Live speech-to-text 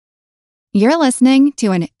You're listening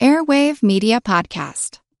to an Airwave Media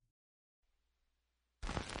Podcast.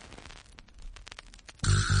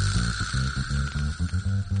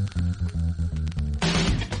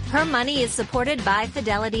 Her Money is supported by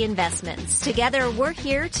Fidelity Investments. Together, we're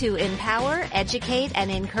here to empower, educate, and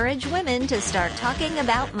encourage women to start talking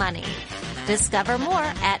about money. Discover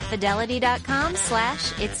more at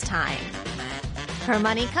fidelity.com/it's time. Her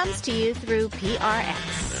Money comes to you through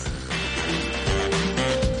PRX.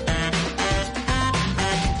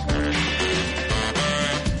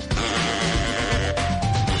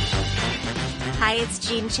 Hi, it's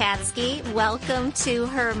Jean Chatzky. Welcome to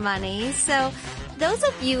Her Money. So, those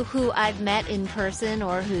of you who I've met in person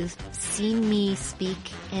or who've seen me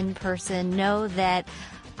speak in person know that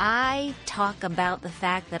I talk about the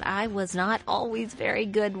fact that I was not always very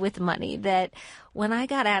good with money, that when I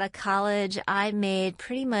got out of college, I made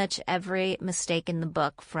pretty much every mistake in the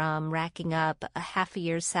book, from racking up a half a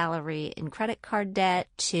year's salary in credit card debt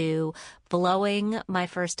to blowing my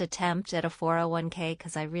first attempt at a 401k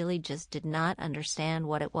because I really just did not understand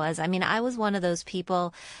what it was. I mean, I was one of those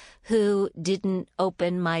people who didn't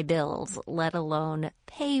open my bills, let alone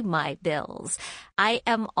pay my bills. I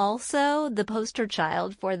am also the poster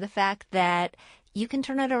child for the fact that you can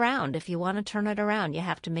turn it around. If you want to turn it around, you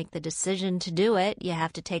have to make the decision to do it. You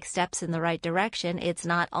have to take steps in the right direction. It's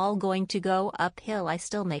not all going to go uphill. I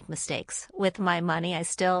still make mistakes with my money. I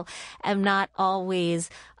still am not always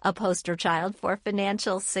a poster child for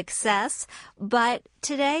financial success. But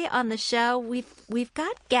today on the show, we've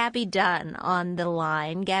got Gabby Dunn on the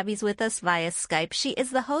line. Gabby's with us via Skype. She is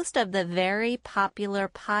the host of the very popular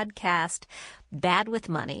podcast Bad with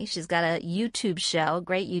Money. She's got a YouTube show, a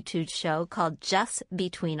great YouTube show called Just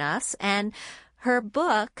Between Us. And her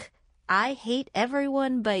book, I Hate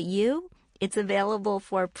Everyone But You, it's available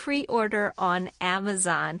for pre-order on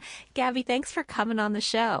Amazon. Gabby, thanks for coming on the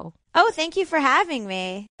show. Oh, thank you for having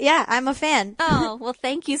me. Yeah, I'm a fan. Oh, well,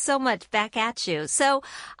 thank you so much. Back at you. So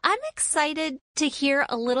I'm excited to hear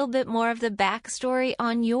a little bit more of the backstory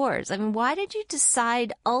on yours. I mean, why did you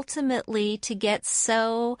decide ultimately to get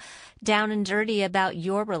so down and dirty about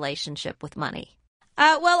your relationship with money?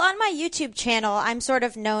 Well, on my YouTube channel, I'm sort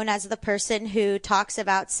of known as the person who talks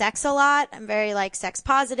about sex a lot. I'm very sex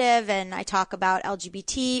positive, and I talk about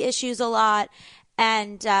LGBT issues a lot.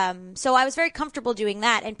 And so I was very comfortable doing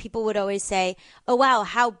that, and people would always say, "Oh wow,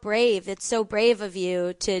 how brave! It's so brave of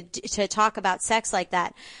you to talk about sex like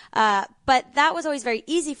that." But that was always very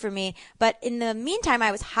easy for me. But in the meantime,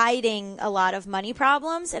 I was hiding a lot of money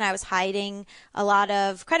problems, and I was hiding a lot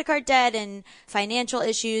of credit card debt and financial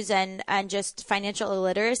issues and just financial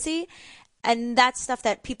illiteracy. And that's stuff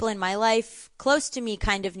that people in my life close to me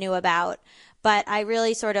kind of knew about. But I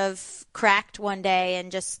really sort of cracked one day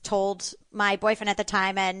and just told my boyfriend at the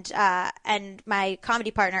time and my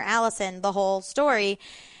comedy partner, Allison, the whole story.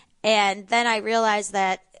 And then I realized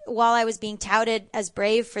that while I was being touted as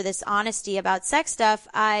brave for this honesty about sex stuff,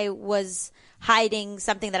 I was hiding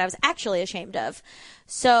something that I was actually ashamed of.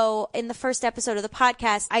 So in the first episode of the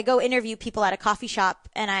podcast, I go interview people at a coffee shop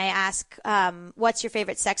and I ask, what's your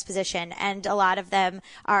favorite sex position? And a lot of them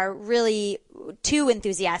are really too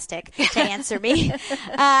enthusiastic to answer me.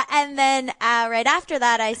 And then right after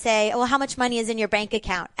that, I say, well, how much money is in your bank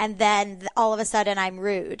account? And then all of a sudden I'm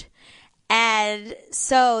rude. And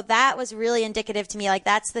so that was really indicative to me.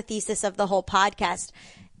 That's the thesis of the whole podcast,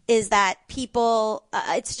 is that people,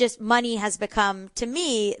 it's just money has become, to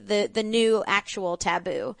me, the new actual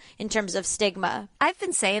taboo in terms of stigma. I've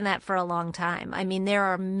been saying that for a long time. I mean, there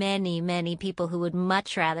are many, many people who would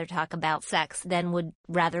much rather talk about sex than would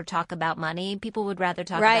rather talk about money. People would rather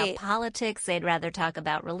talk about politics. They'd rather talk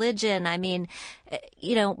about religion. I mean,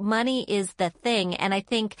 money is the thing. And I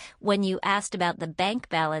think when you asked about the bank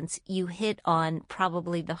balance, you hit on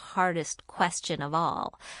probably the hardest question of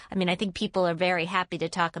all. I mean, I think people are very happy to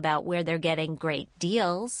talk about where they're getting great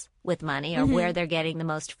deals with money or where they're getting the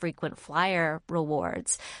most frequent flyer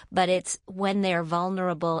rewards. But it's when they're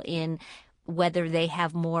vulnerable in whether they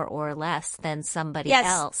have more or less than somebody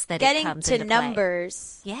else that it comes into play. Getting to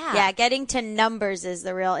numbers. Yeah, getting to numbers is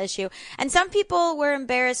the real issue. And some people were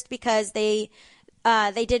embarrassed because they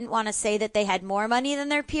didn't want to say that they had more money than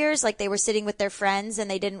their peers. They were sitting with their friends and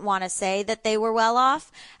they didn't want to say that they were well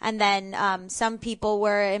off. And then some people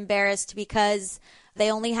were embarrassed because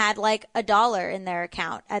they only had $1 in their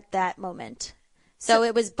account at that moment. So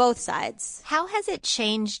it was both sides. How has it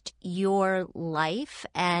changed your life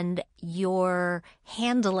and your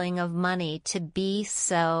handling of money to be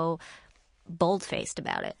so bold-faced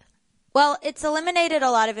about it? Well, it's eliminated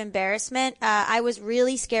a lot of embarrassment. I was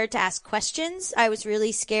really scared to ask questions. I was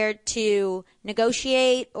really scared to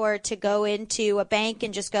negotiate or to go into a bank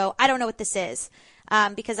and just go, I don't know what this is.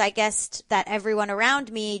 Because I guessed that everyone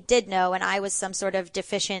around me did know and I was some sort of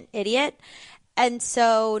deficient idiot. And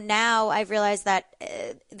so now I've realized that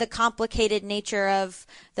the complicated nature of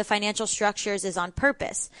the financial structures is on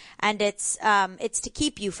purpose, and it's to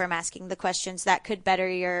keep you from asking the questions that could better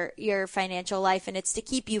your financial life, and it's to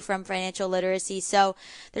keep you from financial literacy. So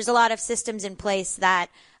there's a lot of systems in place that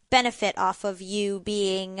benefit off of you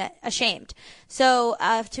being ashamed. So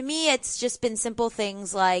to me, it's just been simple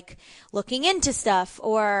things like looking into stuff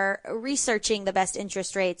or researching the best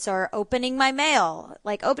interest rates or opening my mail.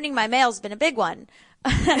 Like opening my mail's been a big one.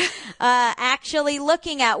 Actually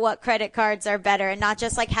looking at what credit cards are better and not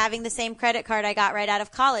just like having the same credit card I got right out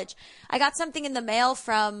of college. I got something in the mail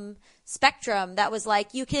from Spectrum that was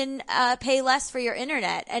like, you can pay less for your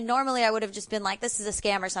internet. And normally I would have just been like, this is a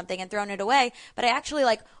scam or something and thrown it away. But I actually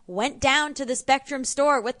like went down to the Spectrum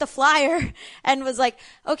store with the flyer and was like,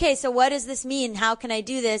 okay, so what does this mean? How can I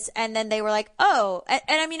do this? And then they were like, oh, and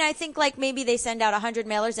I mean, I think like maybe they send out 100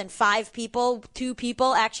 mailers and 2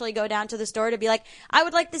 people actually go down to the store to be like, I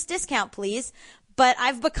would like this discount, please. But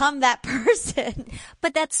I've become that person.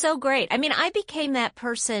 But that's so great. I mean, I became that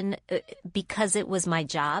person because it was my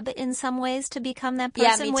job in some ways to become that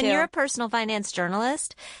person. Yeah, me When too. you're a personal finance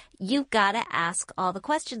journalist, you've got to ask all the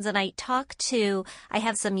questions. And I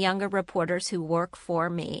have some younger reporters who work for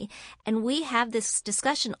me, and we have this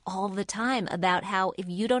discussion all the time about how if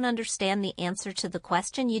you don't understand the answer to the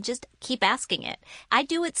question, you just keep asking it. I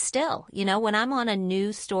do it still. You know, when I'm on a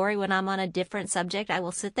news story, when I'm on a different subject, I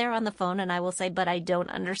will sit there on the phone and I will say, but I don't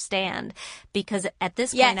understand. Because at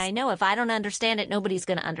this point, I know if I don't understand it, nobody's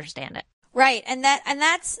going to understand it. Right. And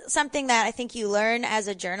that's something that I think you learn as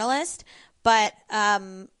a journalist. But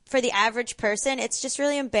for the average person, it's just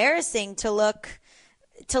really embarrassing to look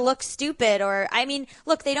stupid. Or, I mean,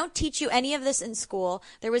 look, they don't teach you any of this in school.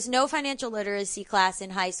 There was no financial literacy class in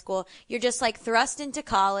high school. You're just like thrust into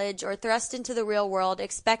college or thrust into the real world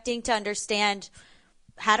expecting to understand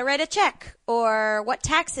how to write a check or what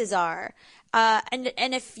taxes are. And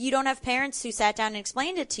if you don't have parents who sat down and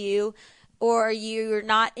explained it to you, or you're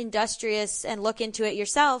not industrious and look into it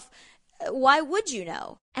yourself, why would you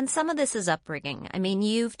know? And some of this is upbringing. I mean,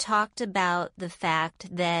 you've talked about the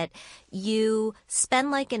fact that you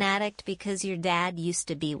spend like an addict because your dad used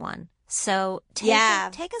to be one. So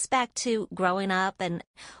take us back to growing up, and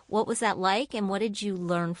what was that like, and what did you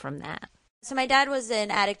learn from that? So my dad was an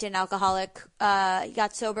addict and alcoholic. He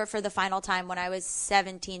got sober for the final time when I was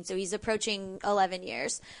 17, so he's approaching 11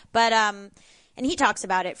 years. But and he talks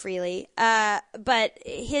about it freely. But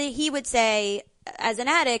he would say, as an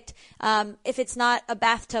addict, if it's not a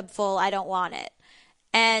bathtub full, I don't want it.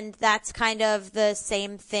 And that's kind of the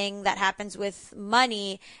same thing that happens with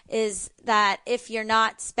money, is that if you're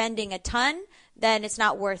not spending a ton, then it's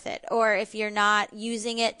not worth it. Or if you're not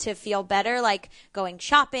using it to feel better, like going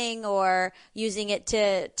shopping or using it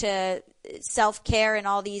to self-care in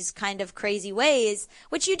all these kind of crazy ways,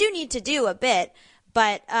 which you do need to do a bit,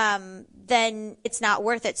 but then it's not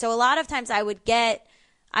worth it. So a lot of times I would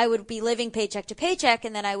be living paycheck to paycheck,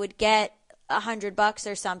 and then I would get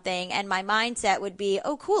 $100 or something, and my mindset would be,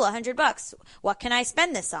 oh cool, $100. What can I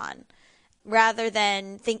spend this on? Rather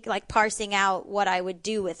than parsing out what I would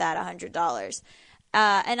do with that $100.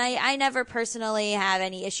 And I never personally have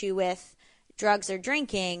any issue with drugs or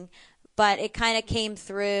drinking, but it kind of came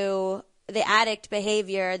through the addict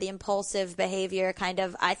behavior, the impulsive behavior kind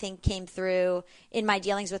of, I think, came through in my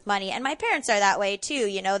dealings with money. And my parents are that way too.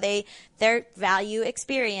 You know, they value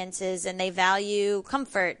experiences and they value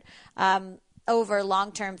comfort over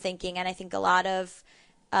long-term thinking. And I think a lot of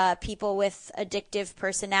people with addictive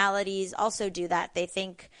personalities also do that. They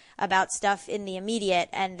think about stuff in the immediate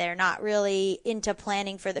and they're not really into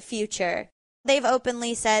planning for the future. They've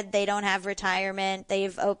openly said they don't have retirement.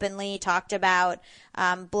 They've openly talked about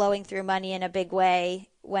blowing through money in a big way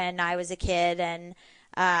when I was a kid. And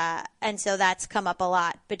so that's come up a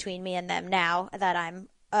lot between me and them now that I'm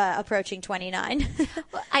approaching 29.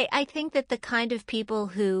 Well, I think that the kind of people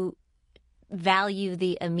who value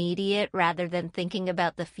the immediate rather than thinking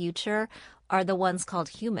about the future are the ones called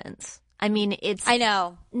humans. I mean, I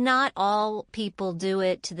know not all people do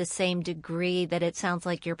it to the same degree that it sounds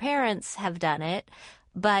like your parents have done it,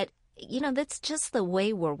 but you know, that's just the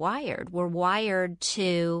way we're wired. We're wired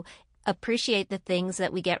to appreciate the things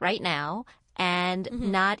that we get right now and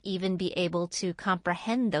not even be able to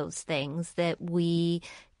comprehend those things that we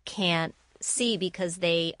can't see because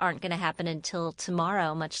they aren't going to happen until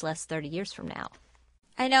tomorrow, much less 30 years from now.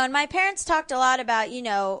 I know. And my parents talked a lot about, you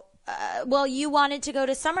know, well, you wanted to go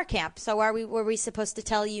to summer camp, so were we supposed to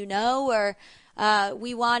tell you no? Or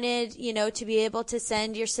we wanted, to be able to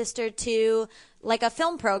send your sister to like a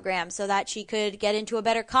film program so that she could get into a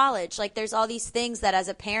better college. Like, there's all these things that as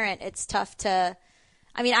a parent, it's tough to,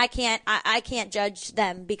 I mean, I can't judge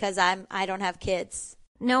them because I don't have kids.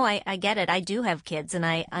 No, I get it. I do have kids, and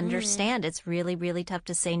I understand it's really, really tough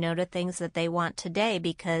to say no to things that they want today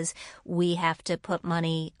because we have to put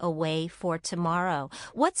money away for tomorrow.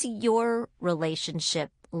 What's your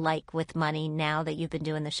relationship like with money now that you've been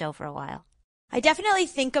doing the show for a while? I definitely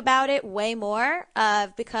think about it way more.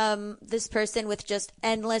 I've become this person with just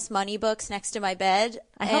endless money books next to my bed.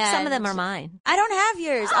 I hope some of them are mine. I don't have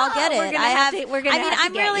yours. I'll get it.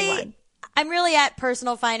 I'm really at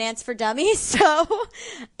Personal Finance for Dummies. So,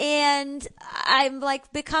 and I'm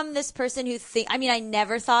like become this person who I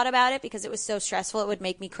never thought about it because it was so stressful. It would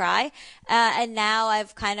make me cry. And now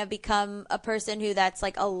I've kind of become a person who that's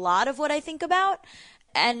like a lot of what I think about.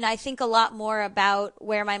 And I think a lot more about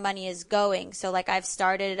where my money is going. So like I've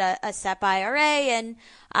started a SEP IRA and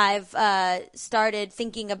I've started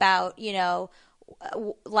thinking about,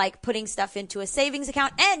 like putting stuff into a savings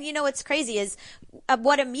account. And what's crazy is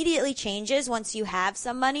what immediately changes once you have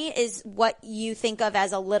some money is what you think of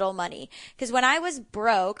as a little money. Because when I was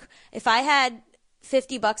broke, if I had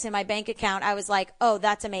 $50 in my bank account, I was like, oh,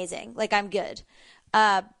 that's amazing. Like, I'm good.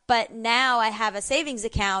 But now I have a savings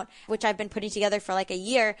account, which I've been putting together for like a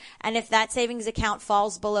year. And if that savings account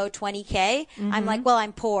falls below 20K, I'm like, well,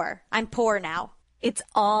 I'm poor. I'm poor now. It's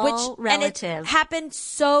all relative. And it happened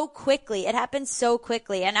so quickly. And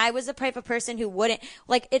I was the type of person who wouldn't,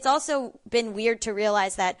 like, it's also been weird to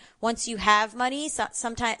realize that once you have money,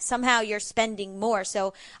 somehow you're spending more.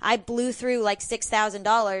 So I blew through like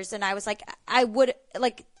 $6,000 and I was like,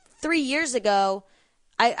 3 years ago,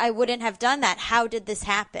 I wouldn't have done that. How did this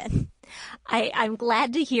happen? I'm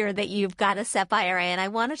glad to hear that you've got a SEP IRA, and I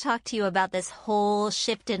want to talk to you about this whole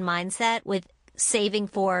shift in mindset with saving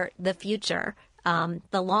for the future,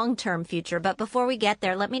 the long-term future. But before we get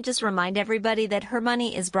there, let me just remind everybody that Her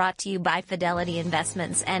Money is brought to you by Fidelity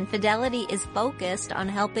Investments, and Fidelity is focused on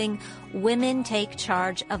helping women take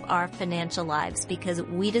charge of our financial lives because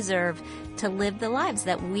we deserve to live the lives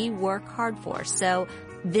that we work hard for. So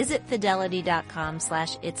visit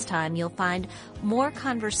fidelity.com/it's time. You'll find more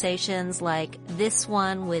conversations like this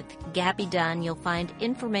one with Gabby Dunn. You'll find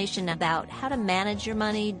information about how to manage your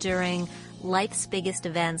money during life's biggest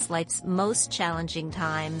events, life's most challenging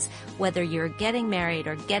times, whether you're getting married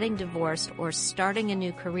or getting divorced or starting a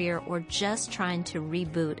new career or just trying to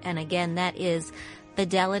reboot. And again, that is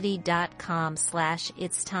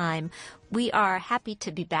fidelity.com/it's time. We are happy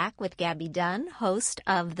to be back with Gabby Dunn, host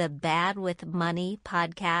of the Bad with Money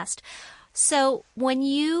podcast. So when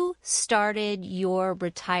you started your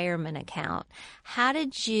retirement account,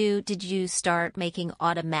 did you start making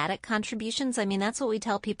automatic contributions? I mean, that's what we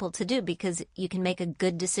tell people to do because you can make a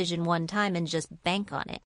good decision one time and just bank on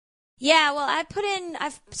it. Yeah, well,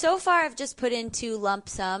 so far I've just put in 2 lump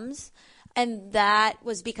sums. And that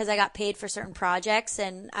was because I got paid for certain projects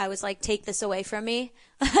and I was like, take this away from me.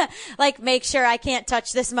 Like, make sure I can't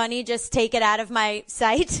touch this money. Just take it out of my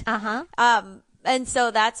sight. And so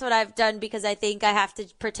that's what I've done because I think I have to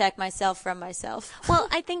protect myself from myself. Well,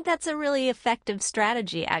 I think that's a really effective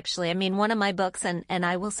strategy, actually. I mean, one of my books, and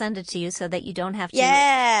I will send it to you so that you don't have to,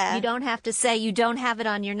 you don't have to say you don't have it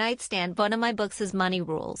on your nightstand. One of my books is Money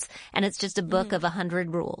Rules, and it's just a book of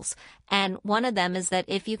 100 rules. And one of them is that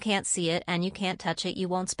if you can't see it and you can't touch it, you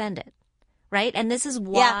won't spend it. Right? And this is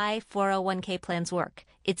why 401k plans work.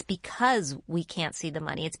 It's because we can't see the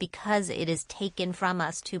money. It's because it is taken from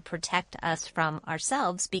us to protect us from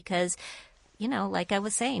ourselves because, like I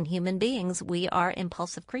was saying, human beings, we are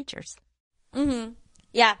impulsive creatures. Mm-hmm.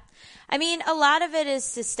 Yeah. I mean, a lot of it is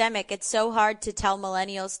systemic. It's so hard to tell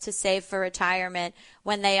millennials to save for retirement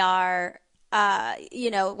when they are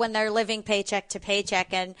when they're living paycheck to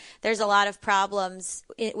paycheck, and there's a lot of problems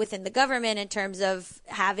within the government in terms of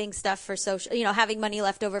having stuff for social, having money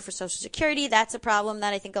left over for Social Security. That's a problem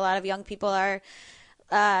that I think a lot of young people are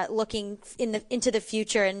looking into the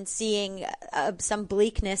future and seeing some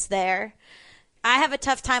bleakness there. I have a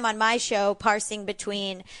tough time on my show parsing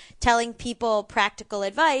between telling people practical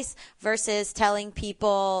advice versus telling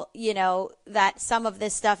people, that some of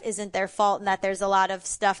this stuff isn't their fault and that there's a lot of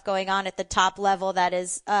stuff going on at the top level that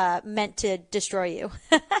is meant to destroy you.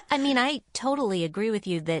 I mean, I totally agree with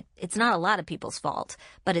you that it's not a lot of people's fault,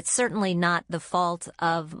 but it's certainly not the fault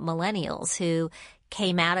of millennials who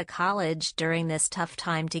came out of college during this tough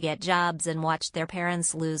time to get jobs and watched their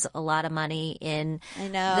parents lose a lot of money in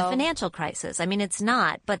the financial crisis. I mean, it's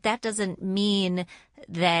not, but that doesn't mean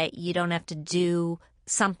that you don't have to do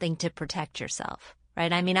something to protect yourself,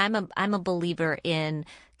 right? I mean, I'm a believer in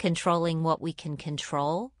controlling what we can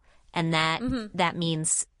control. And that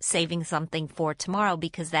means saving something for tomorrow,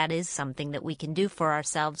 because that is something that we can do for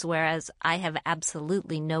ourselves, whereas I have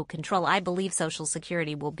absolutely no control. I believe Social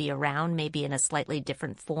Security will be around, maybe in a slightly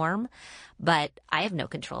different form, but I have no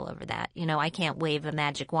control over that. You know, I can't wave a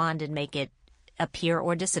magic wand and make it appear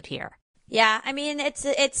or disappear. Yeah, I mean, it's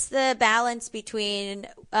the balance between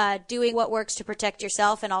doing what works to protect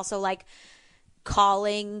yourself and also like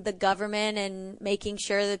calling the government and making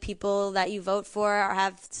sure the people that you vote for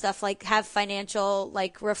have stuff like have financial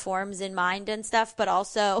like reforms in mind and stuff, but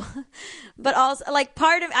also like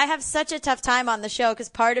I have such a tough time on the show because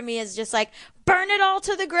part of me is just like burn it all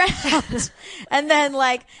to the ground and then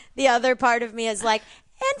like the other part of me is like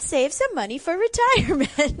and save some money for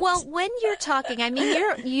retirement. Well, when you're talking, I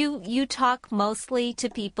mean, you talk mostly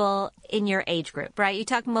to people in your age group, right? You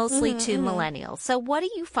talk mostly to millennials. So what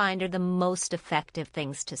do you find are the most effective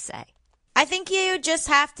things to say? I think you just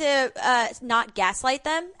have to not gaslight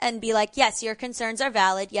them and be like, yes, your concerns are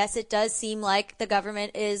valid. Yes, it does seem like the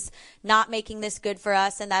government is not making this good for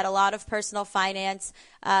us and that a lot of personal finance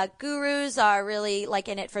gurus are really like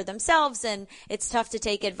in it for themselves. And it's tough to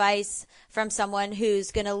take advice from someone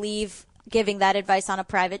who's going to leave giving that advice on a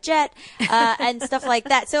private jet and stuff like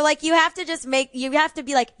that. So like you have to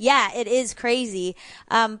be like, yeah, it is crazy.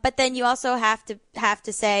 But then you also have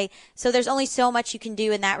to say, so there's only so much you can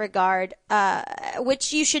do in that regard,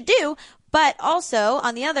 which you should do. But also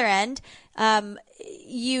on the other end,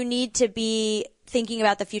 you need to be thinking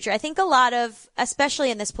about the future. I think a lot of,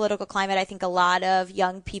 especially in this political climate, I think a lot of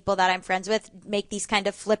young people that I'm friends with make these kind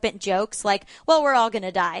of flippant jokes like, well, we're all going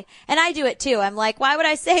to die. And I do it too. I'm like, why would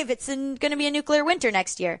I save? It's going to be a nuclear winter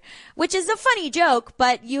next year, which is a funny joke,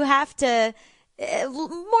 but you have to,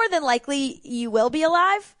 more than likely you will be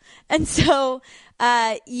alive. And so,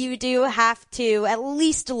 you do have to at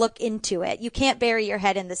least look into it. You can't bury your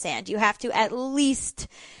head in the sand. You have to at least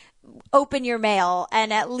open your mail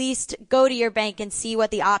and at least go to your bank and see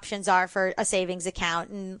what the options are for a savings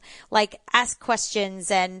account and like ask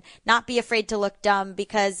questions and not be afraid to look dumb,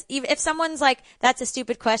 because even if someone's like, that's a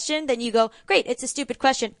stupid question, then you go, great, it's a stupid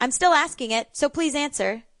question. I'm still asking it, so please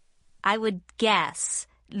answer. I would guess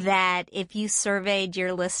that if you surveyed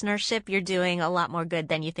your listenership, you're doing a lot more good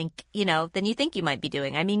than you think, you might be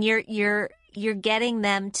doing. I mean, you're getting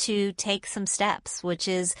them to take some steps, which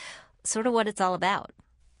is sort of what it's all about.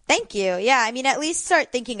 Thank you. Yeah, I mean, at least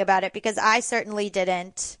start thinking about it, because I certainly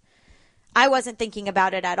didn't. I wasn't thinking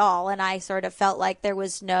about it at all, and I sort of felt like there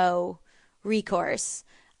was no recourse.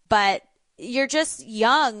 But you're just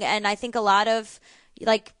young, and I think a lot of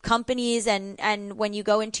like companies and when you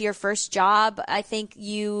go into your first job, I think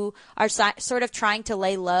you are sort of trying to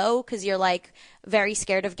lay low because you're like very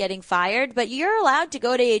scared of getting fired, but you're allowed to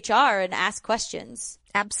go to HR and ask questions.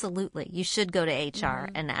 Absolutely. You should go to HR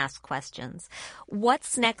and ask questions.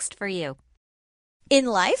 What's next for you? In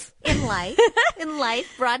life? In life. In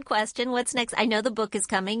life. Broad question. What's next? I know the book is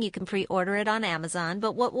coming. You can pre-order it on Amazon,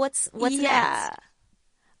 but what's next?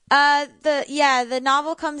 The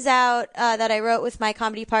novel comes out that I wrote with my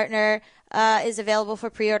comedy partner is available for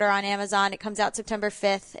pre-order on Amazon. It comes out September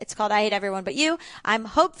 5th. It's called I Hate Everyone But You. I'm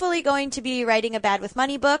hopefully going to be writing a Bad with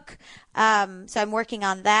Money book. So I'm working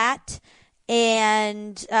on that.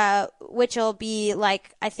 And which will be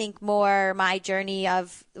like, I think, more my journey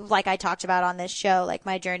of, like I talked about on this show, like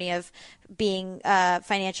my journey of being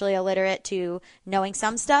financially illiterate to knowing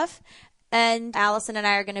some stuff. And Allison and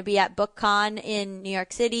I are going to be at BookCon in New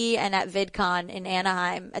York City and at VidCon in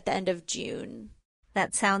Anaheim at the end of June.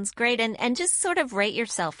 That sounds great. And just sort of rate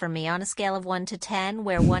yourself for me on a scale of 1 to 10,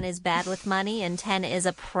 where 1 is bad with money and 10 is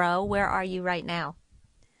a pro. Where are you right now?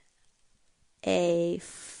 A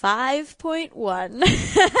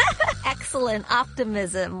 5.1. Excellent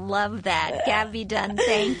optimism. Love that. Gabby Dunn,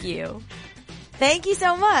 thank you. Thank you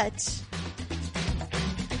so much.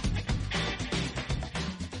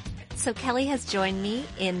 So Kelly has joined me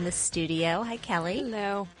in the studio. Hi, Kelly.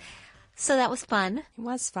 Hello. So that was fun. It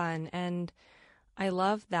was fun. And I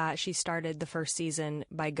love that she started the first season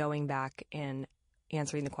by going back and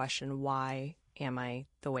answering the question, why am I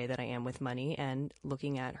the way that I am with money, and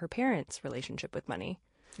looking at her parents' relationship with money.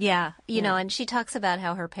 Yeah. You know, and she talks about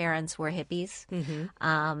how her parents were hippies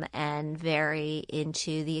and very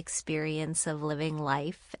into the experience of living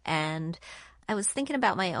life. And I was thinking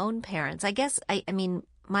about my own parents. I guess, I mean,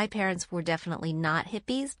 my parents were definitely not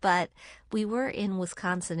hippies, but we were in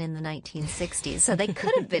Wisconsin in the 1960s, so they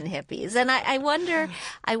could have been hippies. And I wonder,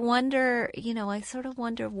 I sort of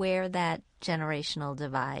wonder where that generational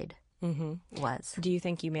divide was. Do you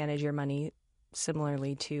think you manage your money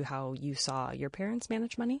similarly to how you saw your parents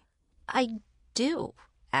manage money? I do,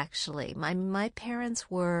 actually. My parents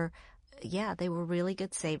were, they were really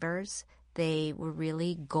good savers. They were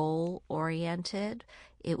really goal-oriented.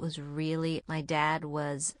 It was really, my dad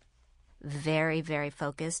was very, very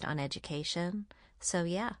focused on education. So,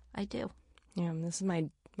 yeah, I do. Yeah, this is my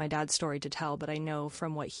dad's story to tell, but I know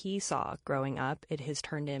from what he saw growing up, it has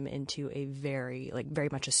turned him into a very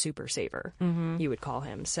much a super saver, you would call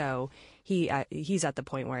him. So he's at the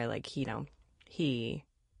point where, like, you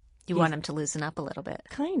want him to loosen up a little bit.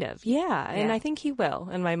 Kind of, yeah. And I think he will.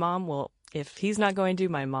 And my mom will, if he's not going to,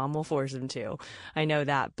 my mom will force him to. I know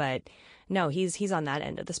that, but no, he's on that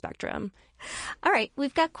end of the spectrum. All right,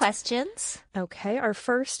 we've got questions. Okay, our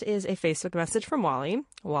first is a Facebook message from Wally.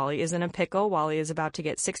 Wally is in a pickle. Wally is about to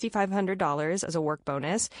get $6,500 as a work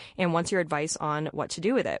bonus and wants your advice on what to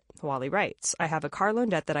do with it. Wally writes, I have a car loan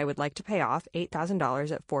debt that I would like to pay off,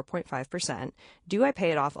 $8,000 at 4.5%. Do I pay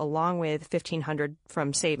it off along with $1,500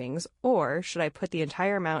 from savings, or should I put the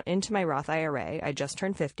entire amount into my Roth IRA? I just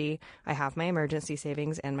turned 50. I have my emergency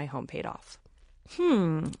savings and my home paid off.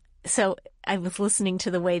 So I was listening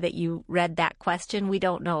to the way that you read that question. We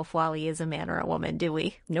don't know if Wally is a man or a woman, do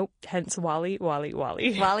we? Nope. Hence Wally. Wally.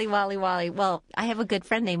 Well, I have a good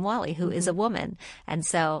friend named Wally who is a woman. And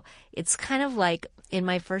so it's kind of like in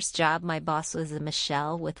my first job, my boss was a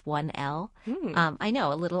Michelle with one L. I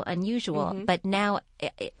know, a little unusual. But now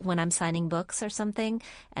when I'm signing books or something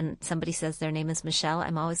and somebody says their name is Michelle,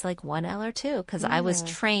 I'm always like one L or two, because I was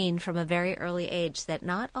trained from a very early age that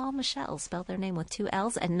not all Michelles spell their name with two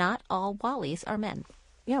L's and not all Wallys are men.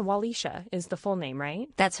 Yeah, Wallisha is the full name, right?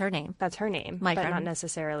 That's her name. That's her name, but not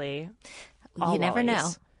necessarily all You never Wallys. know.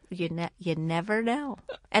 You never know.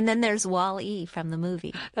 And then there's Wall-E from the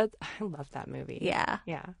movie. I love that movie. Yeah.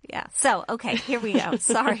 Yeah. So, okay, here we go.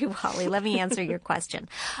 Sorry, Wally. Let me answer your question.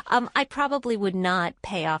 I probably would not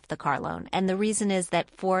pay off the car loan. And the reason is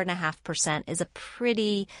that 4.5% is a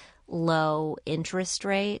pretty low interest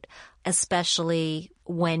rate, especially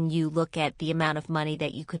when you look at the amount of money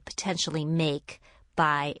that you could potentially make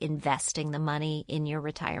by investing the money in your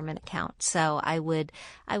retirement account. So I would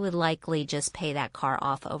likely just pay that car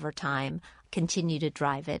off over time, continue to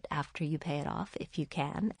drive it after you pay it off if you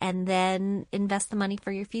can, and then invest the money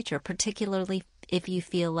for your future, particularly if you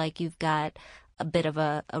feel like you've got a bit of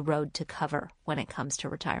a road to cover when it comes to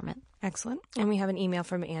retirement. Excellent. And we have an email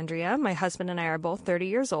from Andrea. My husband and I are both 30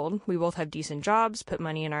 years old. We both have decent jobs, put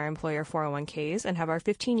money in our employer 401ks, and have our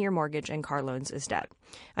 15-year mortgage and car loans as debt.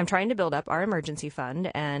 I'm trying to build up our emergency fund,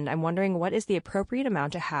 and I'm wondering what is the appropriate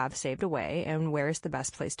amount to have saved away and where is the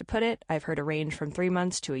best place to put it. I've heard a range from 3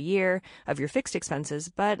 months to a year of your fixed expenses,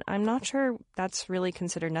 but I'm not sure that's really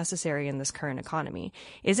considered necessary in this current economy.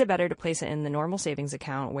 Is it better to place it in the normal savings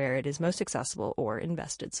account where it is most accessible or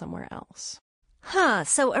invested somewhere else?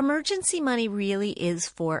 So emergency money really is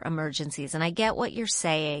for emergencies. And I get what you're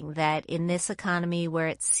saying, that in this economy where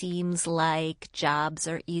it seems like jobs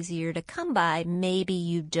are easier to come by, maybe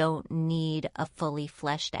you don't need a fully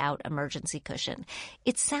fleshed out emergency cushion.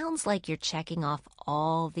 It sounds like you're checking off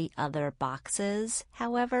all the other boxes,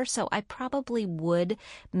 however, so I probably would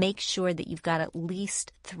make sure that you've got at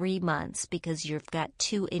least 3 months, because you've got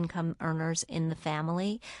 2 income earners in the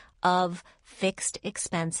family, of fixed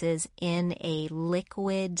expenses in a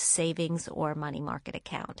liquid savings or money market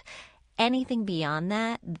account. Anything beyond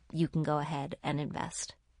that, you can go ahead and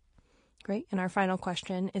invest. Great. And our final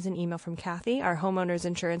question is an email from Kathy. Our homeowner's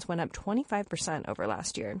insurance went up 25% over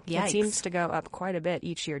last year. Yikes. It seems to go up quite a bit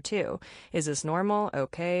each year, too. Is this normal?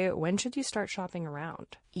 Okay. When should you start shopping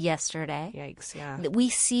around? Yesterday. Yikes, yeah. We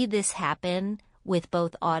see this happen with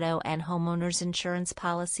both auto and homeowners insurance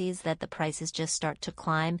policies, that the prices just start to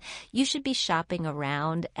climb. You should be shopping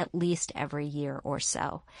around at least every year or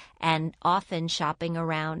so. And often shopping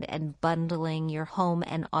around and bundling your home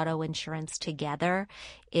and auto insurance together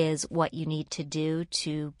is what you need to do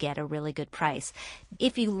to get a really good price.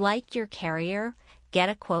 If you like your carrier, get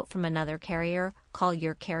a quote from another carrier, call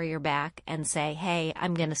your carrier back and say, hey,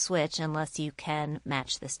 I'm going to switch unless you can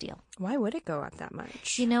match this deal. Why would it go up that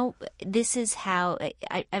much? You know, this is how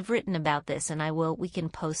I've written about this, and we can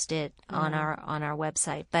post it on our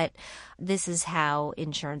website. But this is how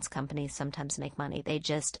insurance companies sometimes make money. They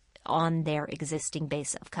just, on their existing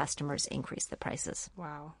base of customers, increase the prices.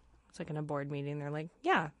 Wow. It's like in a board meeting. They're like,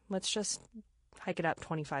 yeah, let's just hike it up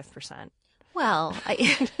 25%. Well,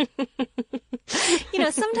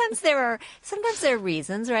 sometimes there are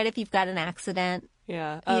reasons, right? If you've got an accident,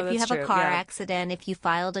 if you have a car accident, if you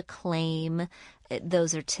filed a claim,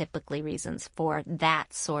 those are typically reasons for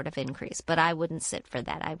that sort of increase. But I wouldn't sit for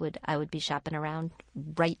that. I would be shopping around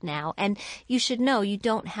right now. And you should know you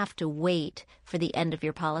don't have to wait for the end of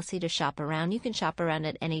your policy to shop around. You can shop around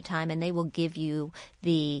at any time, and they will give you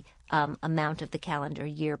the amount of the calendar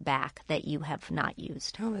year back that you have not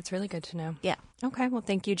used. Oh, that's really good to know. Yeah. Okay. Well,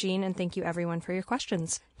 thank you, Jean, and thank you, everyone, for your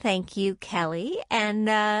questions. Thank you, Kelly. And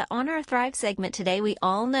on our Thrive segment today, we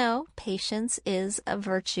all know patience is a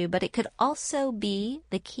virtue, but it could also be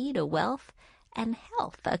the key to wealth and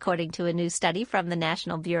health, according to a new study from the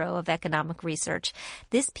National Bureau of Economic Research.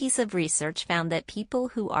 This piece of research found that people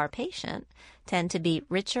who are patient tend to be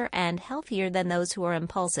richer and healthier than those who are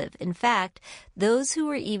impulsive. In fact, those who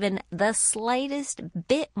were even the slightest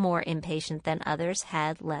bit more impatient than others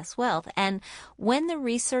had less wealth. And when the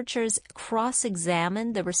researchers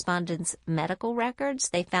cross-examined the respondents' medical records,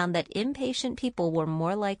 they found that impatient people were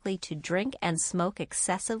more likely to drink and smoke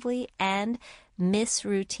excessively and miss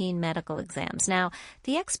routine medical exams. Now,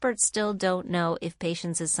 the experts still don't know if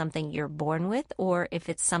patience is something you're born with or if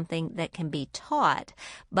it's something that can be taught,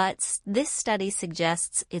 but this study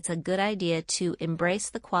suggests it's a good idea to embrace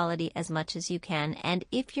the quality as much as you can. And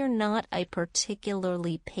if you're not a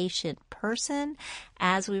particularly patient person,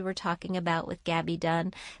 as we were talking about with Gabby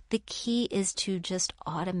Dunn, the key is to just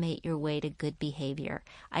automate your way to good behavior.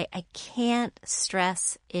 I can't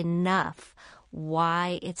stress enough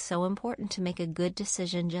why it's so important to make a good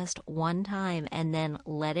decision just one time and then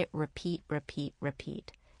let it repeat.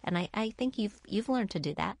 And I think you've learned to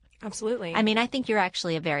do that. Absolutely. I mean, I think you're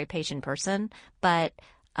actually a very patient person, but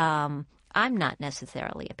I'm not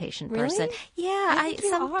necessarily a patient person. Really? Yeah, I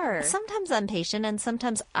think you are. Sometimes I'm patient and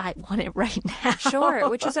sometimes I want it right now. Sure,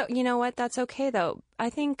 which is, you know what, that's okay though. I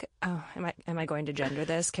think, am I going to gender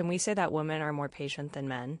this? Can we say that women are more patient than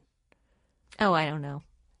men? Oh, I don't know.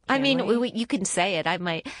 I mean, you can say it. I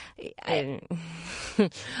might. I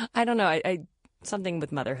don't know. I something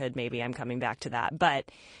with motherhood. Maybe I'm coming back to that.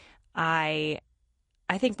 But I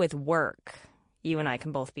think with work, you and I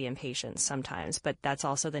can both be impatient sometimes. But that's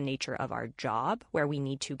also the nature of our job, where we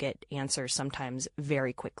need to get answers sometimes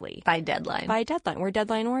very quickly by deadline. We're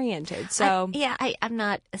deadline oriented. So I'm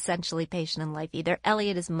not essentially patient in life either.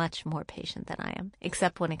 Elliot is much more patient than I am,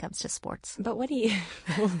 except when it comes to sports. But what do you?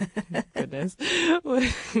 Goodness,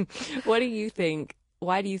 what do you think?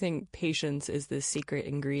 Why do you think patience is the secret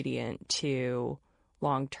ingredient to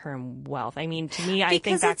long-term wealth? I mean, to me, I think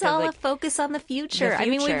because it's all a focus on the future. I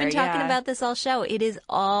mean, we've been talking about this all show. It is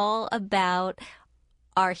all about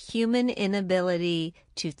our human inability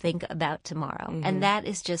to think about tomorrow. Mm-hmm. And that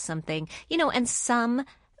is just something, and some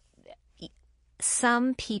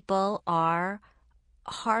people are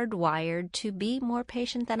hardwired to be more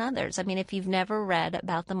patient than others. I mean, if you've never read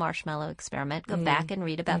about the marshmallow experiment, go back and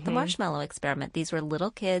read about the marshmallow experiment. These were little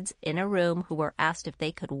kids in a room who were asked if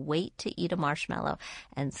they could wait to eat a marshmallow.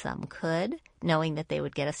 And some could, knowing that they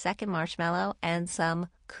would get a second marshmallow, and some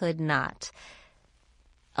could not.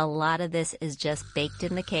 A lot of this is just baked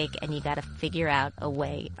in the cake, and you got to figure out a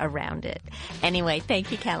way around it. Anyway,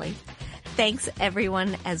 thank you, Kelly. Thanks,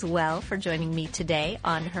 everyone, as well, for joining me today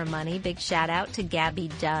on Her Money. Big shout out to Gabby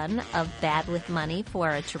Dunn of Bad with Money for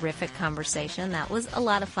a terrific conversation. That was a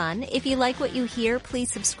lot of fun. If you like what you hear, please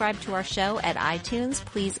subscribe to our show at iTunes.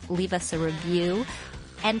 Please leave us a review.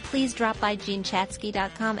 And please drop by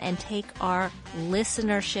JeanChatsky.com and take our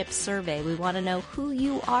listenership survey. We want to know who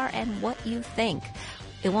you are and what you think.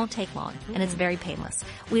 It won't take long, and it's very painless.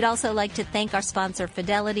 We'd also like to thank our sponsor,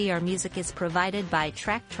 Fidelity. Our music is provided by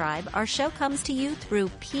Track Tribe. Our show comes to you through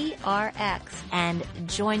PRX. And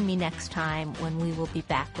join me next time when we will be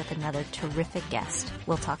back with another terrific guest.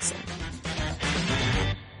 We'll talk soon.